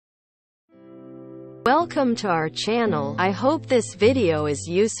Welcome to our channel. I hope this video is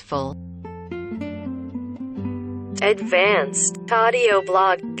useful. Advanced audio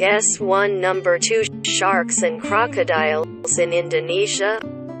blog. Guess 1 number 2 sharks and crocodiles in Indonesia.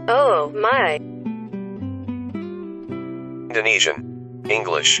 Oh my. Indonesian.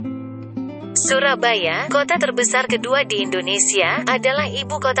 English. Surabaya, kota terbesar kedua di Indonesia, adalah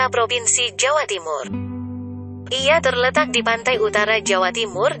ibu kota provinsi Jawa Timur. Ia terletak di pantai utara Jawa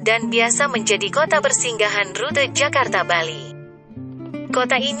Timur dan biasa menjadi kota persinggahan rute Jakarta-Bali.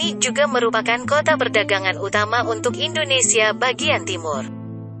 Kota ini juga merupakan kota perdagangan utama untuk Indonesia bagian timur.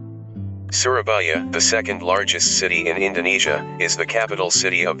 Surabaya, the second largest city in Indonesia, is the capital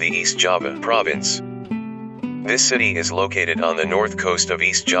city of the East Java province. This city is located on the north coast of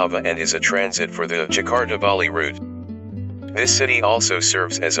East Java and is a transit for the Jakarta-Bali route. This city also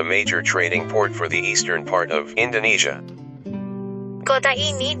serves as a major trading port for the eastern part of Indonesia. Kota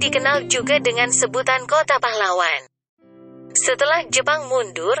ini dikenal juga dengan sebutan Kota Pahlawan. Setelah Jepang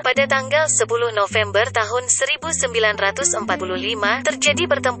mundur pada tanggal 10 November tahun 1945, terjadi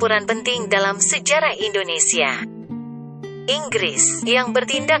pertempuran penting dalam sejarah Indonesia. Inggris, yang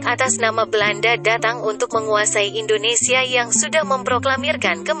bertindak atas nama Belanda, datang untuk menguasai Indonesia yang sudah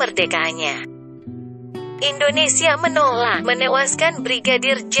memproklamirkan kemerdekaannya. Indonesia menolak, menewaskan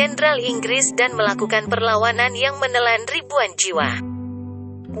Brigadir Jenderal Inggris dan melakukan perlawanan yang menelan ribuan jiwa.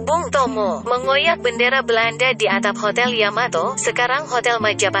 Bung Tomo mengoyak bendera Belanda di atap Hotel Yamato, sekarang Hotel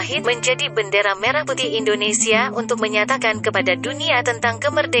Majapahit, menjadi bendera merah putih Indonesia untuk menyatakan kepada dunia tentang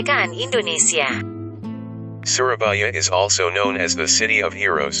kemerdekaan Indonesia. Surabaya is also known as the City of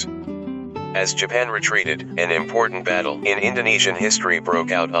Heroes. As Japan retreated, an important battle in Indonesian history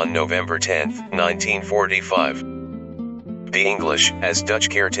broke out on November 10, 1945. The English, as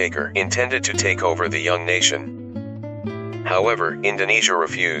Dutch caretaker, intended to take over the young nation. However, Indonesia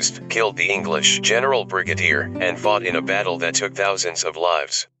refused, killed the English general brigadier, and fought in a battle that took thousands of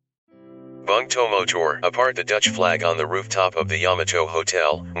lives. Bung Tomo tore apart the Dutch flag on the rooftop of the Yamato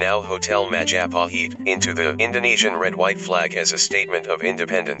Hotel, now Hotel Majapahit, into the Indonesian red-white flag as a statement of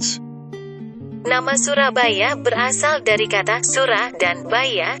independence. Nama Surabaya berasal dari kata sura dan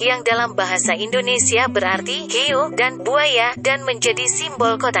baya, yang dalam bahasa Indonesia berarti hiu dan buaya, dan menjadi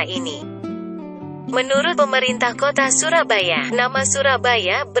simbol kota ini. Menurut pemerintah kota Surabaya, nama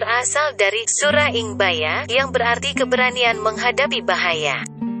Surabaya berasal dari sura ing baya, yang berarti keberanian menghadapi bahaya.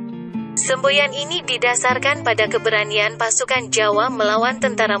 Semboyan ini didasarkan pada keberanian pasukan Jawa melawan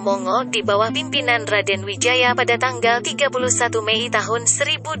tentara Mongol di bawah pimpinan Raden Wijaya pada tanggal 31 Mei tahun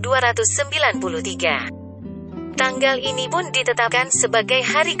 1293. Tanggal ini pun ditetapkan sebagai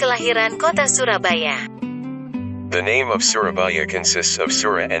hari kelahiran kota Surabaya. The name of Surabaya consists of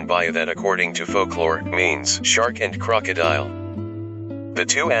sura and baya that, according to folklore, means shark and crocodile. The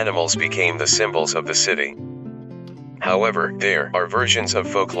two animals became the symbols of the city. However, there are versions of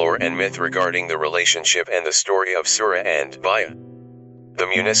folklore and myth regarding the relationship and the story of Sura and Baya. The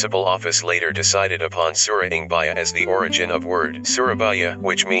municipal office later decided upon Sura ing Baya as the origin of word Surabaya,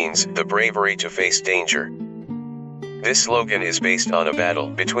 which means the bravery to face danger. This slogan is based on a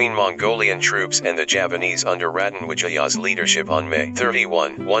battle between Mongolian troops and the Javanese under Raden Wijaya's leadership on May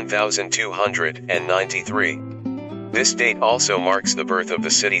 31, 1293. This date also marks the birth of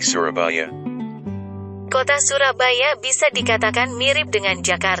the city Surabaya. Kota Surabaya bisa dikatakan mirip dengan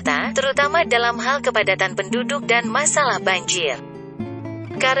Jakarta, terutama dalam hal kepadatan penduduk dan masalah banjir.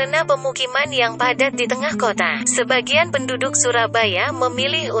 Karena pemukiman yang padat di tengah kota, sebagian penduduk Surabaya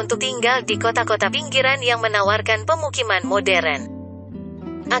memilih untuk tinggal di kota-kota pinggiran yang menawarkan pemukiman modern.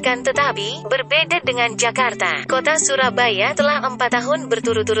 Akan tetapi, berbeda dengan Jakarta, kota Surabaya telah 4 tahun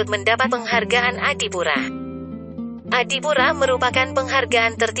berturut-turut mendapat penghargaan Adipura. Adipura merupakan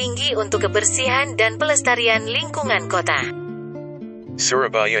penghargaan tertinggi untuk kebersihan dan pelestarian lingkungan kota.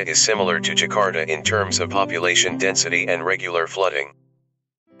 Surabaya is similar to Jakarta in terms of population density and regular flooding.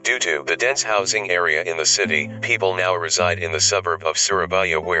 Due to the dense housing area in the city, people now reside in the suburb of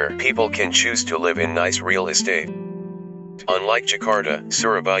Surabaya where people can choose to live in nice real estate. Unlike Jakarta,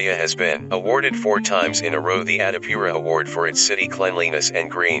 Surabaya has been awarded 4 times in a row the Adipura Award for its city cleanliness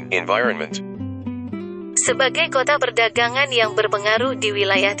and green environment. Sebagai kota perdagangan yang berpengaruh di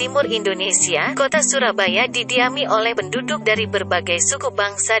wilayah timur Indonesia, kota Surabaya didiami oleh penduduk dari berbagai suku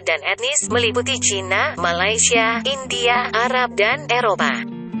bangsa dan etnis, meliputi Cina, Malaysia, India, Arab, dan Eropa.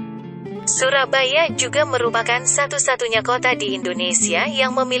 Surabaya juga merupakan satu-satunya kota di Indonesia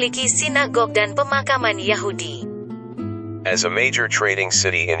yang memiliki sinagog dan pemakaman Yahudi. As a major trading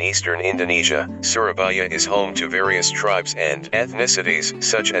city in eastern Indonesia, Surabaya is home to various tribes and ethnicities,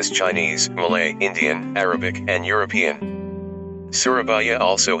 such as Chinese, Malay, Indian, Arabic, and European. Surabaya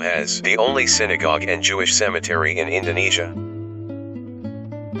also has the only synagogue and Jewish cemetery in Indonesia.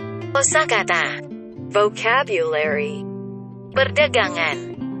 Kosakata. Vocabulary. Perdagangan.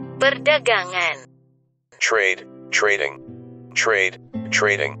 Perdagangan. Trade, trading. Trade,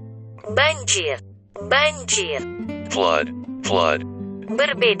 trading. Banjir. Banjir. Flood, flood.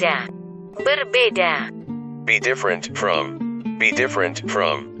 Berbeda. Berbeda. Be different from. Be different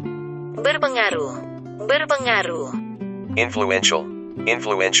from. Berpengaruh. Berpengaruh. Influential,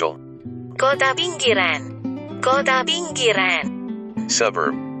 influential. Kota pinggiran. Kota pinggiran.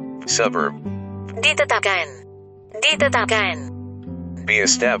 Suburb, suburb. Ditetapkan. Ditetapkan. Be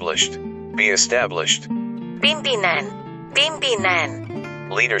established, be established. Pimpinan. Pimpinan.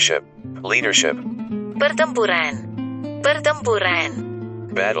 Leadership, leadership. Pertempuran. Pertempuran.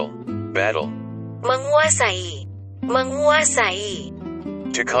 Battle, battle. Menguasai. Menguasai.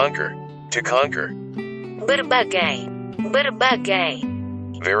 To conquer, to conquer. Berbagai. Berbagai.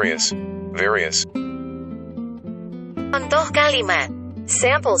 Various, various. Contoh kalimat.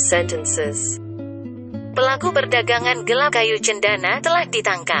 Sample sentences. Pelaku perdagangan gelap kayu cendana telah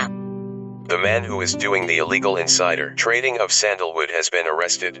ditangkap. The man who is doing the illegal insider trading of sandalwood has been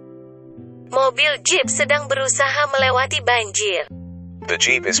arrested. Mobil jeep sedang berusaha melewati banjir. The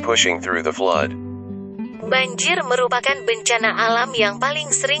jeep is pushing through the flood. Banjir merupakan bencana alam yang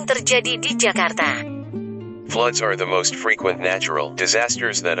paling sering terjadi di Jakarta. Floods are the most frequent natural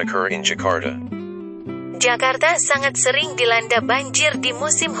disasters that occur in Jakarta. Jakarta sangat sering dilanda banjir di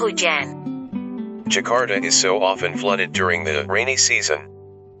musim hujan. Jakarta is so often flooded during the rainy season.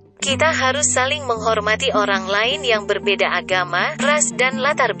 Kita harus saling menghormati orang lain yang berbeda agama, ras, dan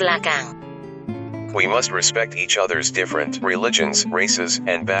latar belakang. We must respect each other's different religions, races,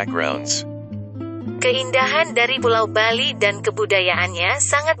 and backgrounds. Keindahan dari Pulau Bali dan kebudayaannya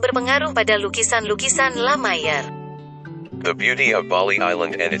sangat berpengaruh pada lukisan-lukisan Lamayer. The beauty of Bali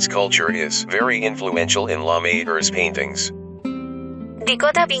Island and its culture is very influential in Lamayer's paintings. Di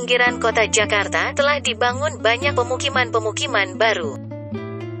kota pinggiran kota Jakarta telah dibangun banyak pemukiman-pemukiman baru.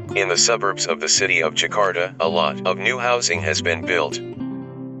 In the suburbs of the city of Jakarta, a lot of new housing has been built.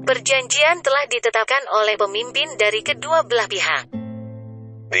 Perjanjian telah ditetapkan oleh pemimpin dari kedua belah pihak.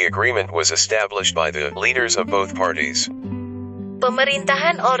 The agreement was established by the leaders of both parties.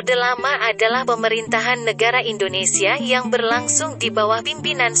 Pemerintahan Orde Lama adalah pemerintahan negara Indonesia yang berlangsung di bawah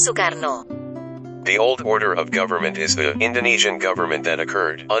pimpinan Soekarno. The old order of government is the Indonesian government that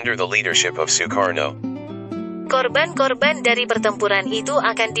occurred under the leadership of Sukarno. Korban-korban dari pertempuran itu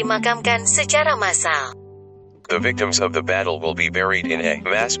akan dimakamkan secara massal. The victims of the battle will be buried in a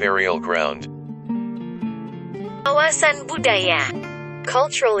mass burial ground. Wawasan budaya.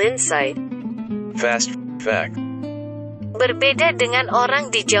 Cultural insight. Fast fact. Berbeda dengan orang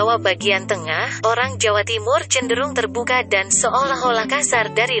di Jawa bagian tengah, orang Jawa Timur cenderung terbuka dan seolah-olah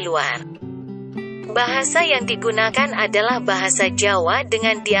kasar dari luar. Bahasa yang digunakan adalah bahasa Jawa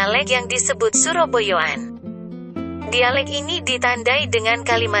dengan dialek yang disebut Surabayaan. Dialek ini ditandai dengan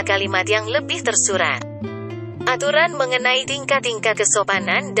kalimat-kalimat yang lebih tersurat. Aturan mengenai tingkat-tingkat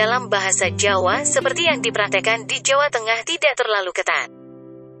kesopanan dalam bahasa Jawa seperti yang dipraktekkan di Jawa Tengah tidak terlalu ketat.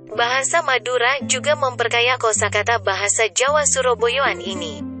 Bahasa Madura juga memperkaya kosakata bahasa Jawa Surabayaan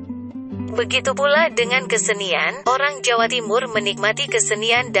ini. Begitu pula dengan kesenian, orang Jawa Timur menikmati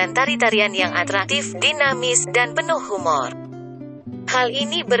kesenian dan tari-tarian yang atraktif, dinamis, dan penuh humor. Hal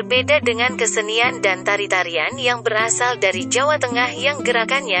ini berbeda dengan kesenian dan tari-tarian yang berasal dari Jawa Tengah yang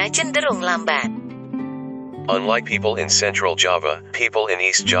gerakannya cenderung lambat. Unlike people in Central Java, people in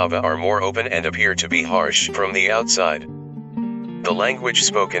East Java are more open and appear to be harsh from the outside. The language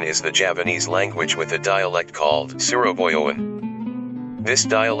spoken is the Javanese language with a dialect called Surabayaan. This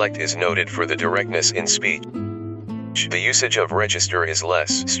dialect is noted for the directness in speech. The usage of register is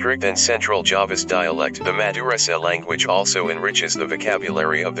less strict than Central Java's dialect. The Madurese language also enriches the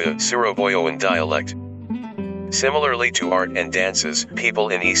vocabulary of the Surabayaan dialect. Similarly to art and dances, people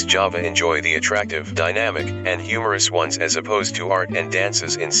in East Java enjoy the attractive, dynamic, and humorous ones as opposed to art and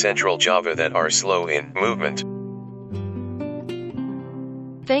dances in Central Java that are slow in movement.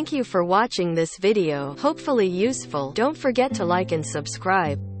 Thank you for watching this video. Hopefully useful. Don't forget to like and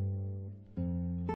subscribe.